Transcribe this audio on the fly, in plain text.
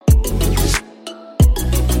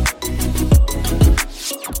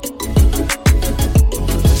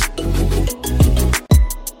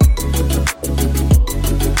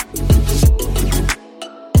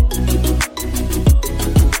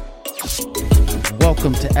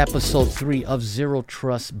Welcome to episode 3 of Zero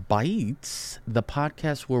Trust Bytes, the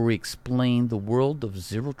podcast where we explain the world of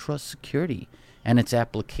zero trust security and its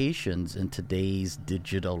applications in today's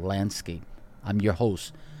digital landscape. I'm your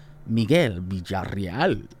host, Miguel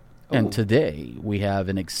Villarreal, and today we have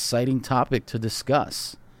an exciting topic to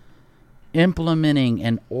discuss: implementing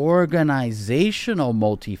an organizational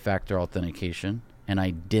multi-factor authentication and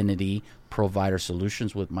identity provider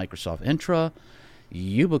solutions with Microsoft Entra,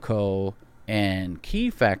 Yubico, and Key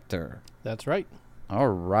Factor. That's right. All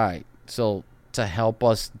right. So to help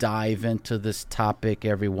us dive into this topic,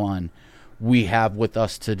 everyone, we have with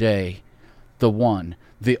us today the one,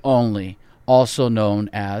 the only, also known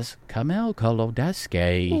as Kamel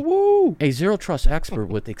Kolodeske, a zero trust expert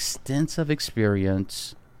with extensive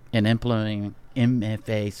experience in implementing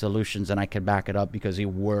MFA solutions, and I can back it up because he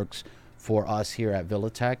works for us here at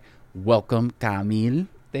Villatech. Welcome, Camille.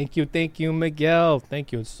 Thank you, Miguel.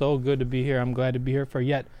 Thank you. It's so good to be here. I'm glad to be here for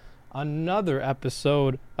yet another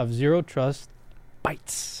episode of Zero Trust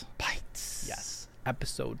Bytes. Yes,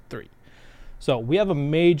 episode 3. So we have a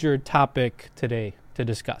major topic today to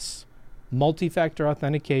discuss: multi-factor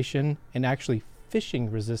authentication, and actually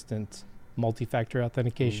phishing-resistant multi-factor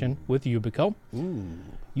authentication with Yubico,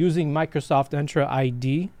 using Microsoft Entra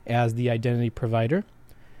ID as the identity provider.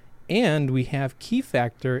 And we have Key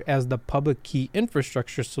Factor as the public key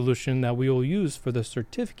infrastructure solution that we will use for the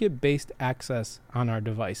certificate-based access on our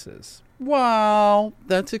devices. Wow,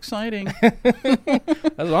 that's exciting.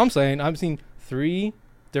 That's what I'm saying. I'm seeing 3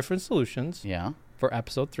 different solutions for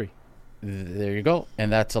episode 3. There you go. And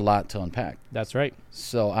that's a lot to unpack. That's right.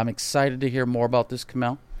 So I'm excited to hear more about this,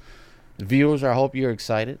 Kamel. Viewers, I hope you're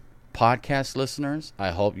excited. Podcast listeners,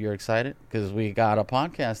 I hope you're excited because we got a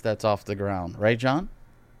podcast that's off the ground. Right, John?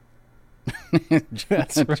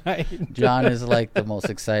 That's right. John is like the most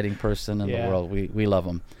exciting person in the world. We love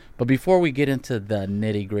him. But before we get into the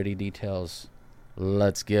nitty-gritty details,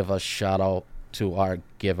 let's give a shout-out to our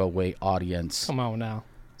giveaway audience. Come on now.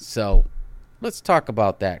 So let's talk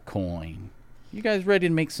about that coin. You guys ready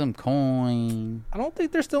to make some coin? I don't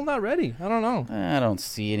think they're still not ready. I don't know. I don't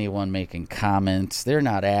see anyone making comments. They're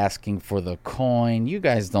not asking for the coin. You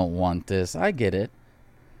guys don't want this. I get it.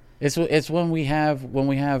 It's when we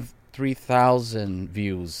have 3,000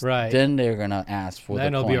 views, right? Then they're gonna ask for the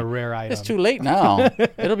coin. Then it'll be a rare item. It's too late now.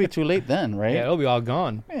 It'll be too late then, right? Yeah, it'll be all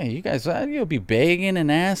gone. Hey, you guys, you'll be begging and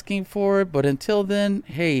asking for it, but until then,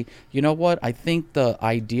 hey, you know what? I think the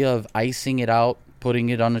idea of icing it out, putting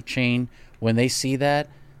it on a chain, when they see that,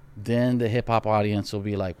 then the hip hop audience will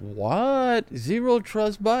be like, "What? Zero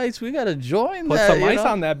Trust Bytes? We gotta join Put that." Put some ice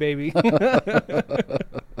on that, baby.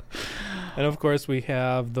 And of course, we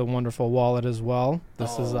have the wonderful wallet as well.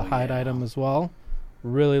 This is a hide item as well.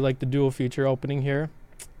 Really like the dual feature opening here.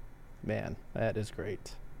 Man, that is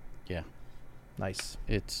great. Yeah, nice.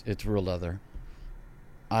 It's real leather.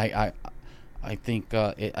 I think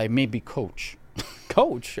I may be Coach.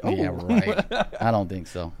 Coach? Oh. Yeah, right. I don't think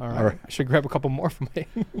so. All right. I should grab a couple more from me.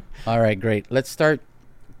 All right, great. Let's start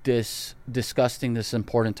discussing this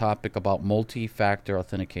important topic about multi-factor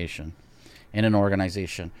authentication in an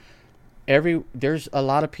organization. There's a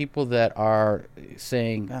lot of people that are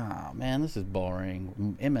saying, "Oh man, this is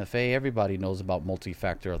boring. MFA, everybody knows about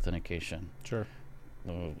multi-factor authentication." Sure.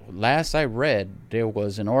 Last I read, there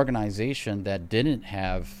was an organization that didn't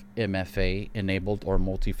have MFA enabled or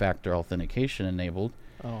multi-factor authentication enabled.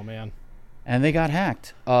 Oh man. And they got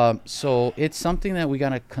hacked. So it's something that we got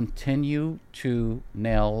to continue to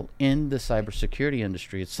nail in the cybersecurity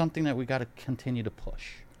industry. It's something that we got to continue to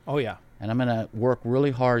push. Oh yeah. And I'm going to work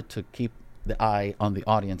really hard to keep the eye on the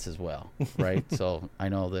audience as well, right? So I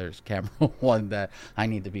know there's camera one that I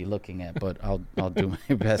need to be looking at, but I'll do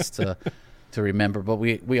my best to remember. But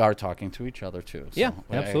we are talking to each other too. So yeah,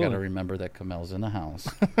 absolutely. I got to remember that Kamel's in the house.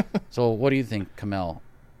 So what do you think, Kamel?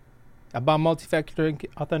 About multi-factor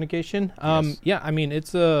authentication? Yes. Yeah, I mean,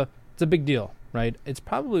 it's a big deal, right? It's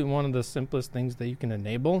probably one of the simplest things that you can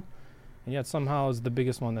enable, and yet somehow is the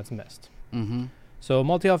biggest one that's missed. Mm-hmm. So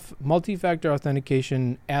multi-factor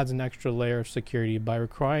authentication adds an extra layer of security by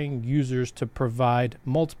requiring users to provide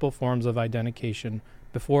multiple forms of identification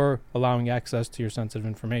before allowing access to your sensitive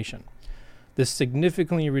information. This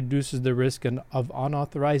significantly reduces the risk of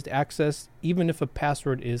unauthorized access, even if a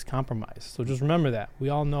password is compromised. So just remember that. We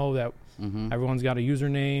all know that everyone's got a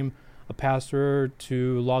username, a password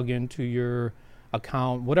to log into your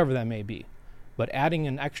account, whatever that may be. But adding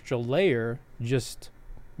an extra layer just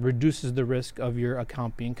reduces the risk of your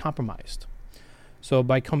account being compromised. So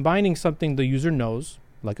by combining something the user knows,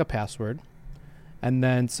 like a password, and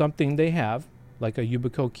then something they have, like a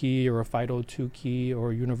Yubico key or a FIDO2 key or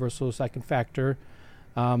a universal second factor,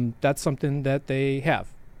 That's something that they have.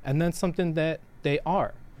 And then something that they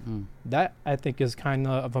are. That, I think, is kind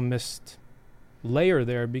of a missed layer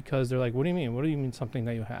there, because they're like, what do you mean? What do you mean something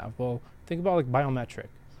that you have? Well, think about like biometric.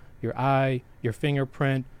 Your eye, your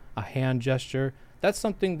fingerprint, a hand gesture. That's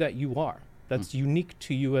something that you are. That's unique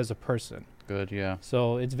to you as a person. Good, yeah.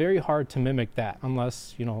 So it's very hard to mimic that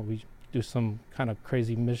unless, we do some kind of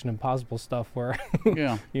crazy Mission Impossible stuff where,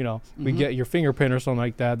 we get your fingerprint or something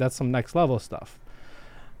like that. That's some next level stuff.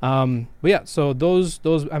 But yeah, so those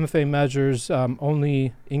MFA measures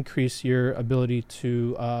only increase your ability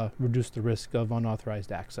to reduce the risk of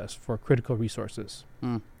unauthorized access for critical resources.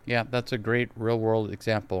 Yeah, that's a great real-world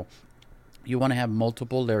example. You want to have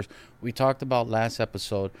multiple layers. We talked about last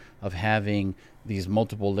episode of having these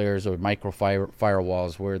multiple layers of micro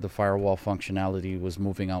firewalls where the firewall functionality was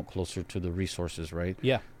moving out closer to the resources, right?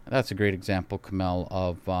 Yeah. That's a great example, Kamel,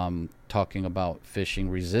 of talking about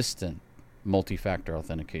phishing-resistant multi-factor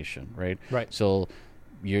authentication, right? Right. So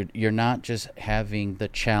you're not just having the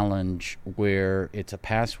challenge where it's a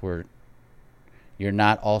password. You're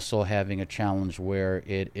not also having a challenge where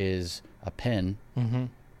it is a PIN.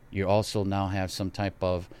 You also now have some type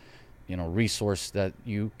of, resource that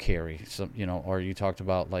you carry. Some, or you talked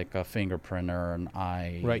about like a fingerprint or an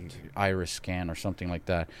iris scan or something like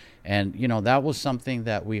that. And that was something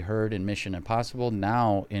that we heard in Mission Impossible.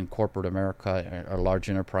 Now in corporate America, or large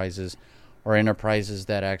enterprises, or enterprises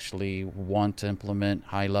that actually want to implement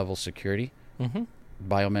high-level security,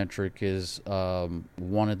 biometric is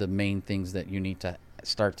one of the main things that you need to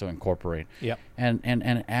start to incorporate. Yeah.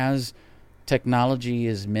 And as technology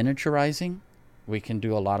is miniaturizing, we can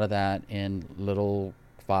do a lot of that in little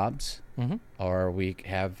fobs, or we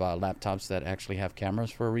have laptops that actually have cameras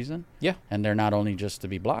for a reason. Yeah. And they're not only just to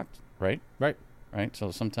be blocked, right? Right. Right. So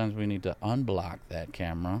sometimes we need to unblock that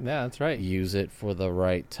camera. Yeah, that's right. Use it for the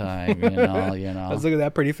right time, Let's look at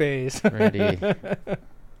that pretty face. Pretty.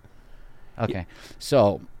 Okay.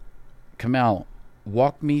 So, Kamel,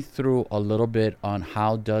 walk me through a little bit on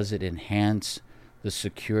how does it enhance the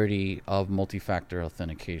security of multi-factor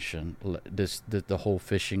authentication, the whole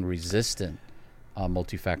phishing resistant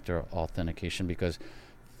multi-factor authentication, because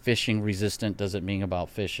phishing resistant doesn't mean about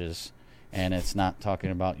fishes. And it's not talking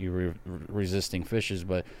about you resisting fishes,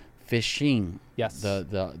 but phishing. Yes.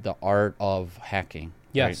 The art of hacking.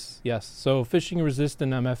 Yes. Right? Yes. So phishing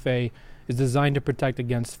resistant MFA is designed to protect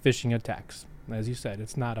against phishing attacks. As you said,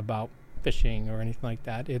 it's not about phishing or anything like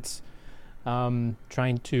that. It's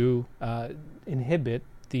trying to inhibit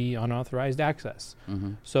the unauthorized access.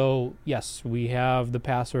 So yes, we have the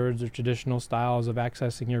passwords or traditional styles of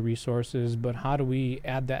accessing your resources, but how do we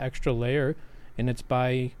add that extra layer? And it's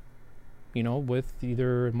by with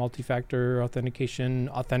either multi-factor authentication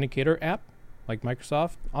authenticator app like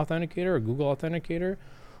Microsoft Authenticator or Google Authenticator,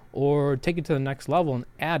 or take it to the next level and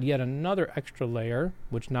add yet another extra layer,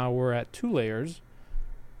 which now we're at 2 layers,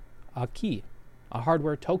 a key, a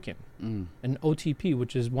hardware token, an OTP,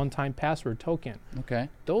 which is one-time password token. Okay.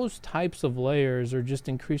 Those types of layers are just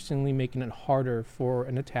increasingly making it harder for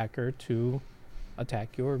an attacker to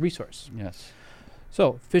attack your resource. Yes.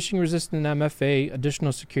 So, phishing-resistant MFA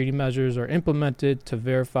additional security measures are implemented to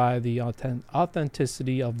verify the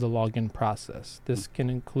authenticity of the login process. This can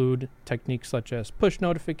include techniques such as push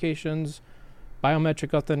notifications,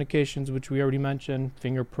 biometric authentications, which we already mentioned,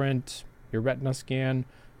 fingerprint, your retina scan,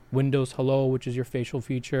 Windows Hello, which is your facial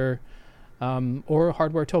feature, or a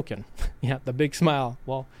hardware token. Yeah, the big smile.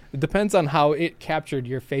 Well, it depends on how it captured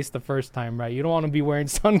your face the first time, right? You don't want to be wearing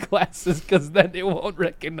sunglasses because then it won't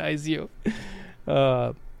recognize you.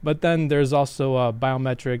 But then there's also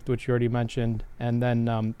biometric, which you already mentioned. And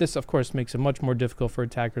then this, of course, makes it much more difficult for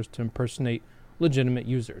attackers to impersonate legitimate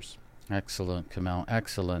users. Excellent, Kamel.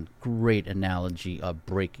 Excellent. Great analogy of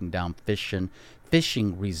breaking down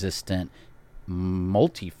phishing-resistant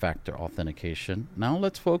multi-factor authentication. Now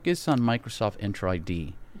let's focus on Microsoft Entra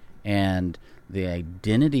ID and the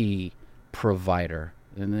identity provider.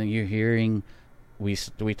 And then you're hearing, we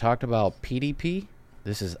talked about PDP.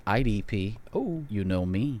 This is IDP. Oh, you know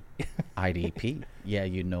me. IDP. Yeah,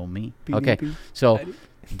 you know me. PDP. Okay, so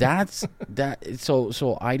that's that. So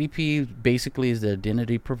IDP basically is the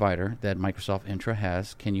identity provider that Microsoft Entra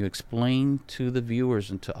has. Can you explain to the viewers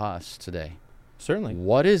and to us today? Certainly.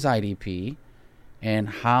 What is IDP, and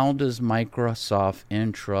how does Microsoft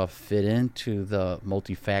Entra fit into the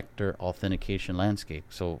multi-factor authentication landscape,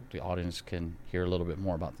 so the audience can hear a little bit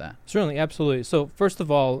more about that? Certainly, absolutely. So first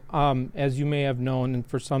of all, as you may have known, and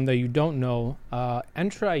for some that you don't know,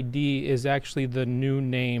 Entra ID is actually the new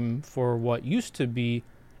name for what used to be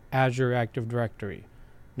Azure Active Directory.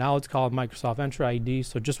 Now it's called Microsoft Entra ID.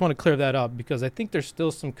 So just want to clear that up because I think there's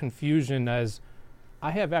still some confusion as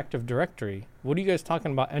I have Active Directory. What are you guys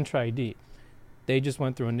talking about Entra ID? They just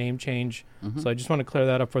went through a name change. So I just want to clear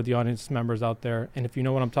that up for the audience members out there. And if you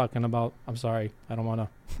know what I'm talking about, I'm sorry. I don't want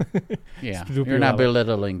to. Yeah, you're not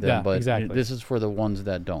belittling them, but exactly. This is for the ones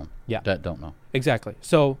that don't. That don't know. Exactly.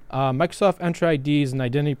 So Microsoft Entra ID is an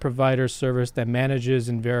identity provider service that manages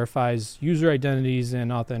and verifies user identities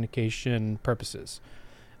and authentication purposes.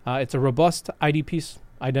 It's a robust IDP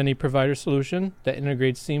identity provider solution that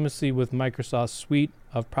integrates seamlessly with Microsoft's suite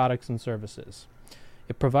of products and services.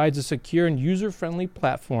 It provides a secure and user-friendly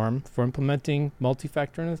platform for implementing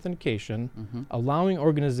multi-factor authentication, allowing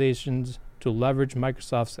organizations to leverage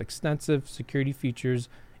Microsoft's extensive security features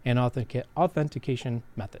and authentication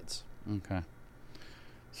methods. Okay.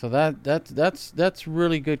 So that's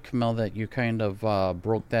really good, Kamel, that you kind of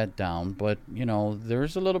broke that down. But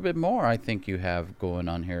there's a little bit more I think you have going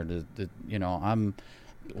on here.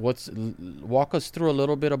 Walk us through a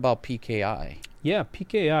little bit about PKI. Yeah,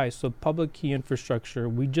 PKI, so public key infrastructure.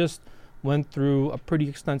 We just went through a pretty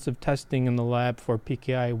extensive testing in the lab for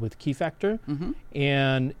PKI with key factor,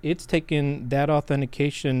 and it's taken that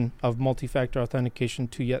authentication of multi-factor authentication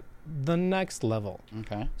to yet the next level.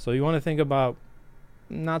 Okay. So you want to think about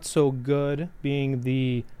not so good being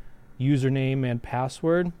the username and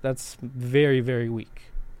password. That's very, very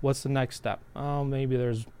weak. What's the next step? Oh, maybe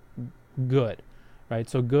there's good, right?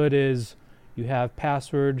 So good is you have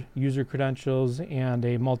password, user credentials, and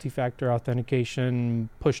a multi-factor authentication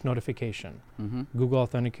push notification. Google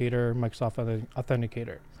Authenticator, Microsoft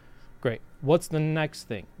Authenticator. Great. What's the next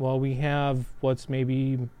thing? Well, we have what's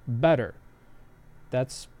maybe better.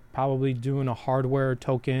 That's probably doing a hardware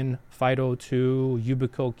token, FIDO2,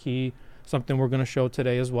 Yubico key, something we're going to show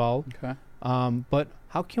today as well. Okay. But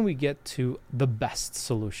how can we get to the best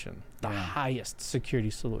solution, the highest security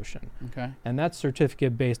solution? Okay. And that's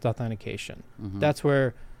certificate-based authentication. That's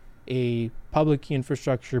where a public key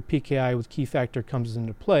infrastructure, PKI with key factor comes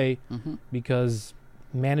into play because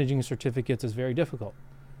managing certificates is very difficult.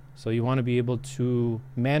 So you want to be able to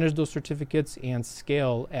manage those certificates and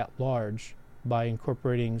scale at large by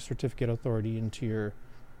incorporating certificate authority into your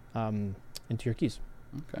keys.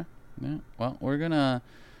 Okay. Yeah. Well, we're gonna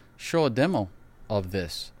show a demo of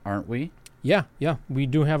this, aren't we? Yeah. We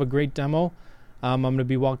do have a great demo. I'm going to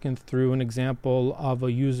be walking through an example of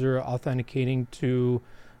a user authenticating to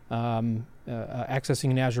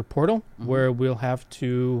accessing an Azure portal, where we'll have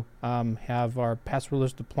to have our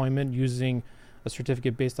passwordless deployment using a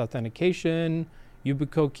certificate-based authentication,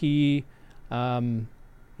 Yubico key, and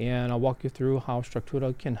I'll walk you through how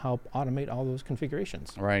Structura can help automate all those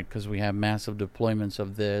configurations. Right, because we have massive deployments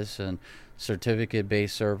of this and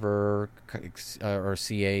certificate-based server or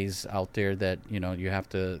CAs out there that, you have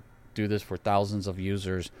to do this for thousands of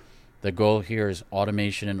users. The goal here is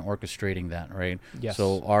automation and orchestrating that, right? Yes.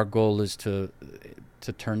 So our goal is to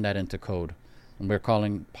turn that into code. And we're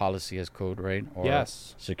calling policy as code, right? Or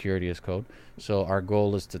security as code. So our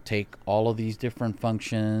goal is to take all of these different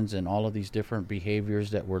functions and all of these different behaviors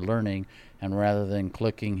that we're learning, and rather than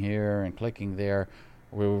clicking here and clicking there,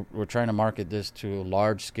 we're trying to market this to a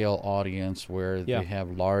large-scale audience where they have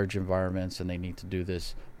large environments and they need to do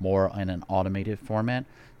this more in an automated format.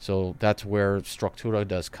 So that's where Structura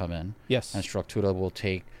does come in. Yes. And Structura will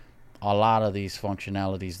take a lot of these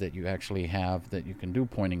functionalities that you actually have that you can do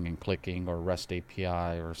pointing and clicking or REST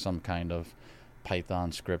API or some kind of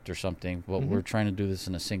Python script or something. But we're trying to do this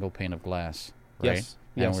in a single pane of glass, right? Yes.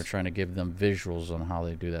 And we're trying to give them visuals on how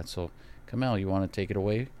they do that. So, Kamel, you want to take it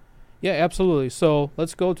away? Yeah, absolutely. So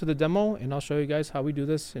let's go to the demo, and I'll show you guys how we do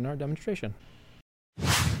this in our demonstration.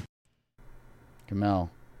 Kamel,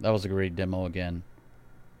 that was a great demo again.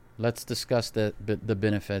 Let's discuss the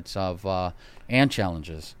benefits of and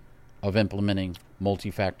challenges of implementing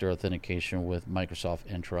multi-factor authentication with Microsoft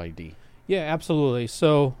Entra ID. Yeah, absolutely.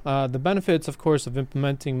 So the benefits, of course, of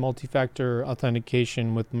implementing multi-factor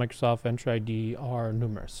authentication with Microsoft Entra ID are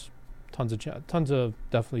numerous. Tons of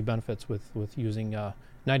definitely benefits with using an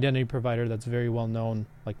identity provider that's very well known,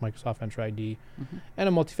 like Microsoft Entra ID, and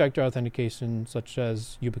a multi-factor authentication such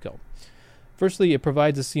as Yubico. Firstly, it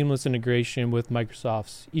provides a seamless integration with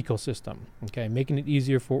Microsoft's ecosystem, making it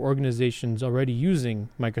easier for organizations already using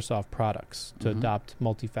Microsoft products to adopt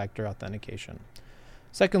multi-factor authentication.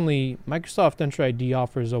 Secondly, Microsoft Entra ID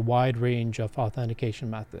offers a wide range of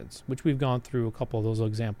authentication methods, which we've gone through a couple of those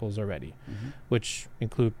examples already, which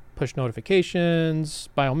include push notifications,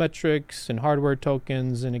 biometrics, and hardware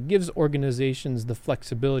tokens, and it gives organizations the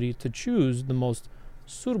flexibility to choose the most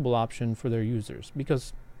suitable option for their users,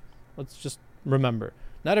 because let's just remember,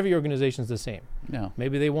 not every organization is the same. No.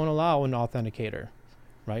 Maybe they won't allow an authenticator,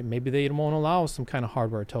 right? Maybe they won't allow some kind of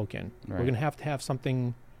hardware token. Right. We're going to have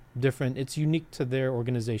something different. It's unique to their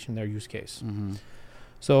organization, their use case. Mm-hmm.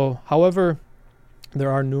 So, however,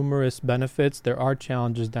 there are numerous benefits. There are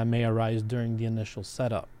challenges that may arise during the initial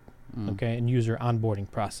setup, okay, and user onboarding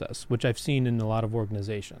process, which I've seen in a lot of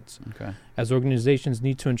organizations. Okay. As organizations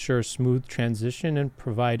need to ensure smooth transition and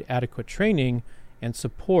provide adequate training and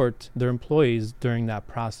support their employees during that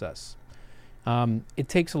process. It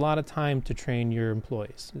takes a lot of time to train your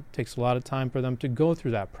employees. It takes a lot of time for them to go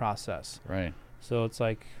through that process. Right. So it's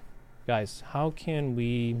like, guys, how can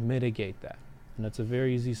we mitigate that? And it's a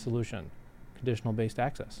very easy solution. Conditional-based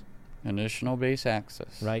access. Conditional-based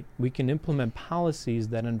access. Right? We can implement policies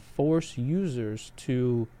that enforce users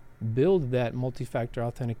to build that multi-factor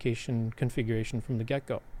authentication configuration from the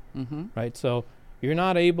get-go. Mm-hmm. Right? So you're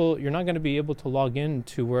not going to be able to log in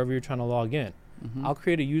to wherever you're trying to log in. Mm-hmm. I'll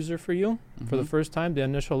create a user for you for the first time, the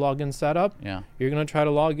initial login setup. Yeah. You're going to try to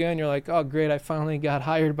log in. You're like, oh, great, I finally got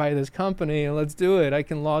hired by this company. Let's do it. I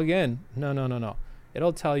can log in. No.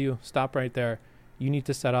 It'll tell you, stop right there. You need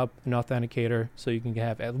to set up an authenticator so you can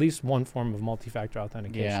have at least one form of multi-factor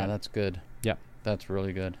authentication. Yeah, that's good. Yeah. That's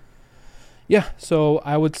really good. Yeah, so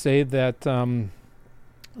I would say that a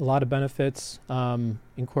lot of benefits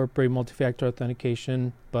incorporate multi-factor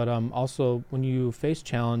authentication, but also when you face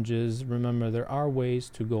challenges, remember there are ways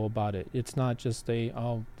to go about it. It's not just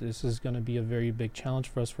this is going to be a very big challenge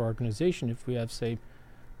for us for our organization if we have, say,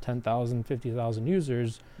 10,000, 50,000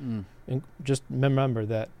 users. And just remember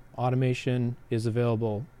that automation is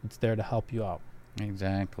available. It's there to help you out.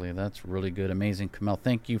 Exactly. That's really good. Amazing. Kamel,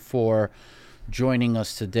 thank you for joining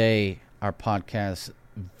us today, our podcast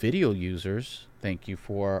video users. Thank you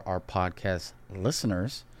for our podcast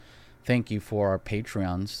listeners. Thank you for our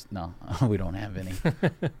Patreons. No, we don't have any.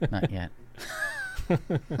 Not yet.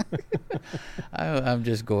 I'm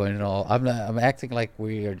just going all. I'm acting like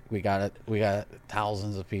we got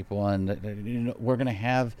thousands of people, and we're gonna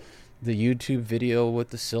have the YouTube video with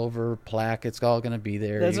the silver plaque. It's all gonna be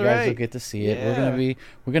there. That's you guys right. will get to see it.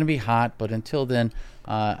 We're gonna be hot, but until then,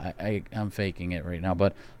 I'm faking it right now.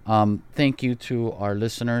 But thank you to our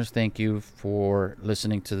listeners. Thank you for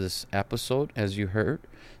listening to this episode. As you heard,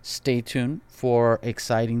 stay tuned for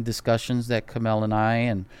exciting discussions that Kamel and I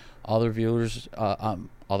and other viewers,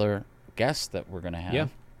 other guests that we're going to have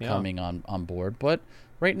coming on board. But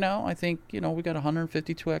right now, I think, we got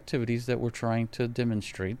 152 activities that we're trying to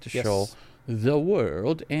demonstrate to show the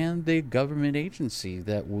world and the government agency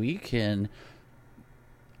that we can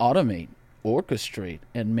automate, orchestrate,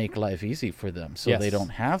 and make life easy for them so they don't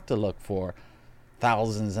have to look for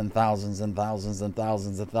thousands and thousands and thousands and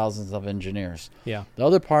thousands and thousands of engineers. Yeah. The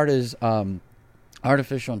other part is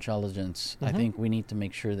artificial intelligence. I think we need to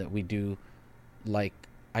make sure that we do,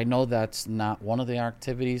 I know that's not one of the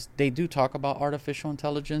activities. They do talk about artificial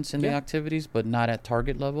intelligence in the activities, but not at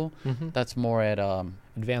target level. That's more at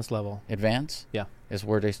advanced level. Advanced? Yeah. Is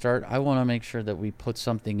where they start. I want to make sure that we put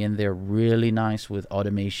something in there really nice with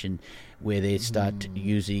automation where they start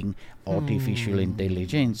using artificial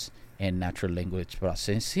intelligence and natural language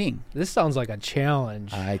processing. This sounds like a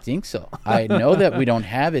challenge. I think so. I know that we don't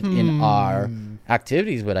have it in our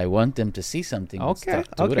activities, but I want them to see something.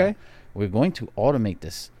 Okay. We're going to automate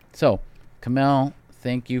this. So, Kamel,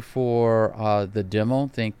 thank you for the demo.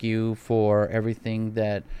 Thank you for everything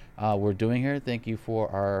that we're doing here. Thank you for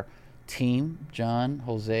our team, John,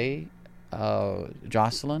 Jose,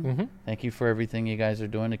 Jocelyn. Thank you for everything you guys are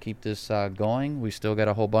doing to keep this going. We still got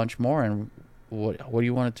a whole bunch more. And what do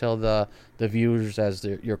you want to tell the viewers as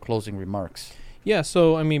your closing remarks? Yeah,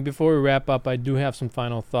 so, before we wrap up, I do have some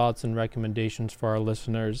final thoughts and recommendations for our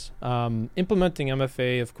listeners. Implementing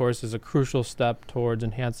MFA, of course, is a crucial step towards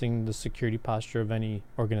enhancing the security posture of any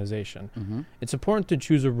organization. It's important to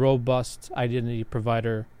choose a robust identity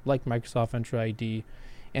provider like Microsoft Entra ID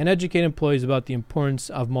and educate employees about the importance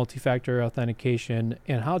of multi-factor authentication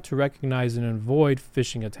and how to recognize and avoid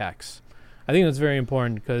phishing attacks. I think that's very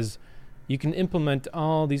important because you can implement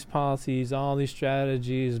all these policies, all these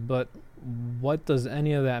strategies, but what does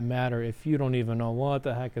any of that matter if you don't even know what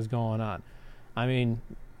the heck is going on?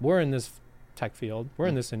 We're in this tech field. We're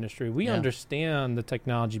in this industry. We understand the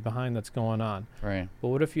technology behind that's going on. Right. But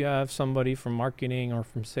what if you have somebody from marketing or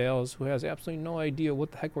from sales who has absolutely no idea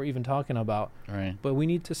what the heck we're even talking about? Right. But we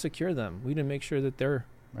need to secure them. We need to make sure that they're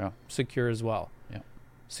secure as well. Yeah.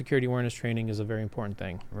 Security awareness training is a very important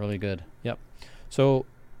thing. Really good. Yep. So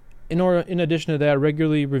in addition to that,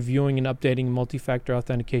 regularly reviewing and updating multi-factor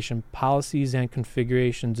authentication policies and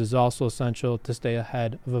configurations is also essential to stay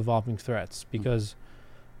ahead of evolving threats because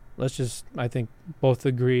I think both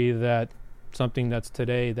agree that something that's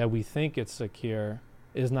today that we think it's secure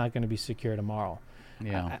is not going to be secure tomorrow.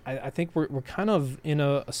 Yeah. I think we're kind of in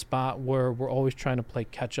a spot where we're always trying to play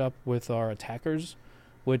catch up with our attackers,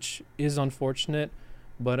 which is unfortunate.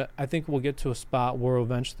 But I think we'll get to a spot where we'll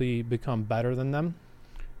eventually become better than them.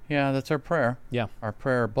 Yeah, that's our prayer. Yeah. Our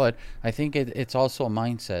prayer. But I think it's also a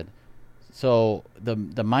mindset. So the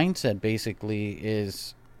mindset basically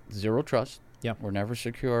is zero trust. Yeah. We're never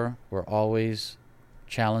secure. We're always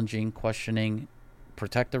challenging, questioning,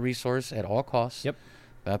 protect the resource at all costs. Yep.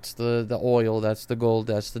 That's the oil, that's the gold,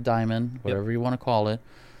 that's the diamond, whatever you want to call it.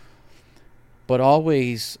 But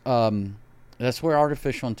always, that's where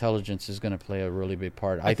artificial intelligence is going to play a really big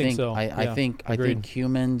part. I think so. I think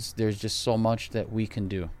humans, there's just so much that we can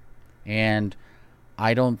do. And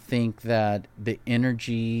I don't think that the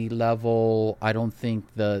energy level, I don't think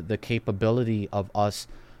the capability of us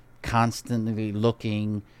constantly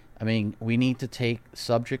looking, I mean, we need to take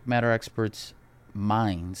subject matter experts'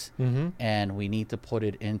 minds and we need to put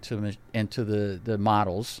it into the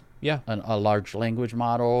models. Yeah. A large language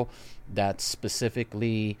model that's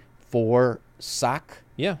specifically for SOC.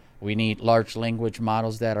 Yeah. We need large language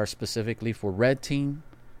models that are specifically for red team,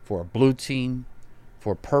 for a blue team,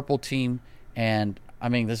 for purple team. And I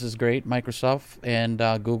mean, this is great. Microsoft and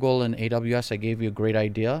Google and AWS, I gave you a great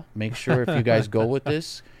idea. Make sure if you guys go with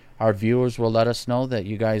this, our viewers will let us know that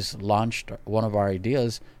you guys launched one of our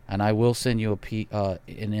ideas, and I will send you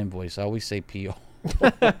an invoice. I always say PO.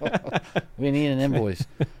 We need an invoice.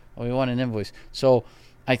 We want an invoice. So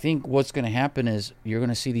I think what's going to happen is you're going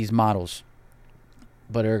to see these models,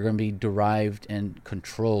 but are going to be derived and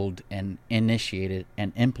controlled and initiated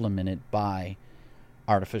and implemented by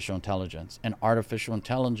artificial intelligence. And artificial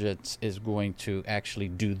intelligence is going to actually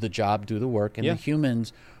do the job, do the work, and the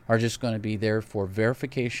humans are just going to be there for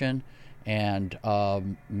verification and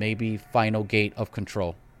maybe final gate of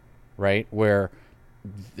control, right? Where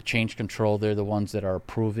the change control, they're the ones that are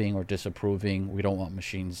approving or disapproving. We don't want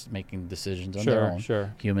machines making decisions on their own.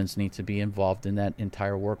 Sure. Humans need to be involved in that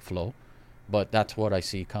entire workflow. But that's what I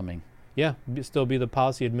see coming. Yeah, still be the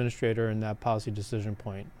policy administrator in that policy decision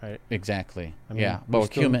point, right? Exactly. I mean,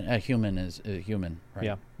 but a human is a human, right?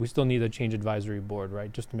 Yeah, we still need a change advisory board,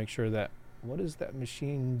 right? Just to make sure that, what is that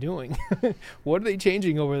machine doing? What are they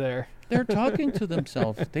changing over there? They're talking to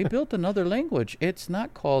themselves. They built another language. It's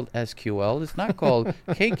not called SQL. It's not called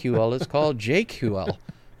KQL. It's called JQL.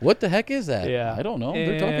 What the heck is that? Yeah. I don't know.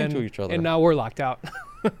 They're talking to each other. And now we're locked out.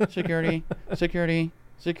 Security.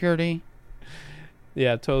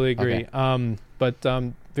 Yeah, totally agree. Okay. But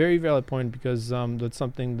very valid point, because that's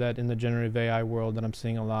something that in the generative AI world that I'm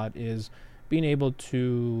seeing a lot is being able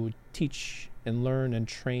to teach and learn and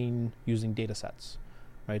train using data sets,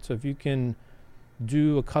 right? So if you can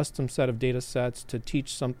do a custom set of data sets to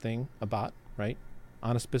teach something about, right,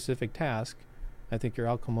 on a specific task, I think your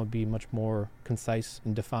outcome will be much more concise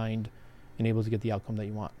and defined and able to get the outcome that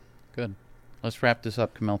you want. Good. Let's wrap this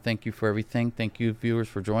up, Kamel. Thank you for everything. Thank you, viewers,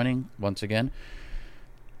 for joining once again.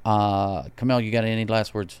 Kamel, you got any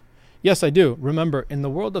last words? Yes, I do. Remember, in the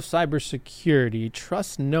world of cybersecurity,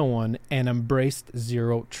 trust no one and embrace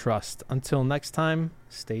zero trust. Until next time,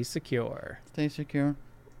 stay secure. Stay secure.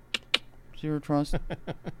 Zero trust.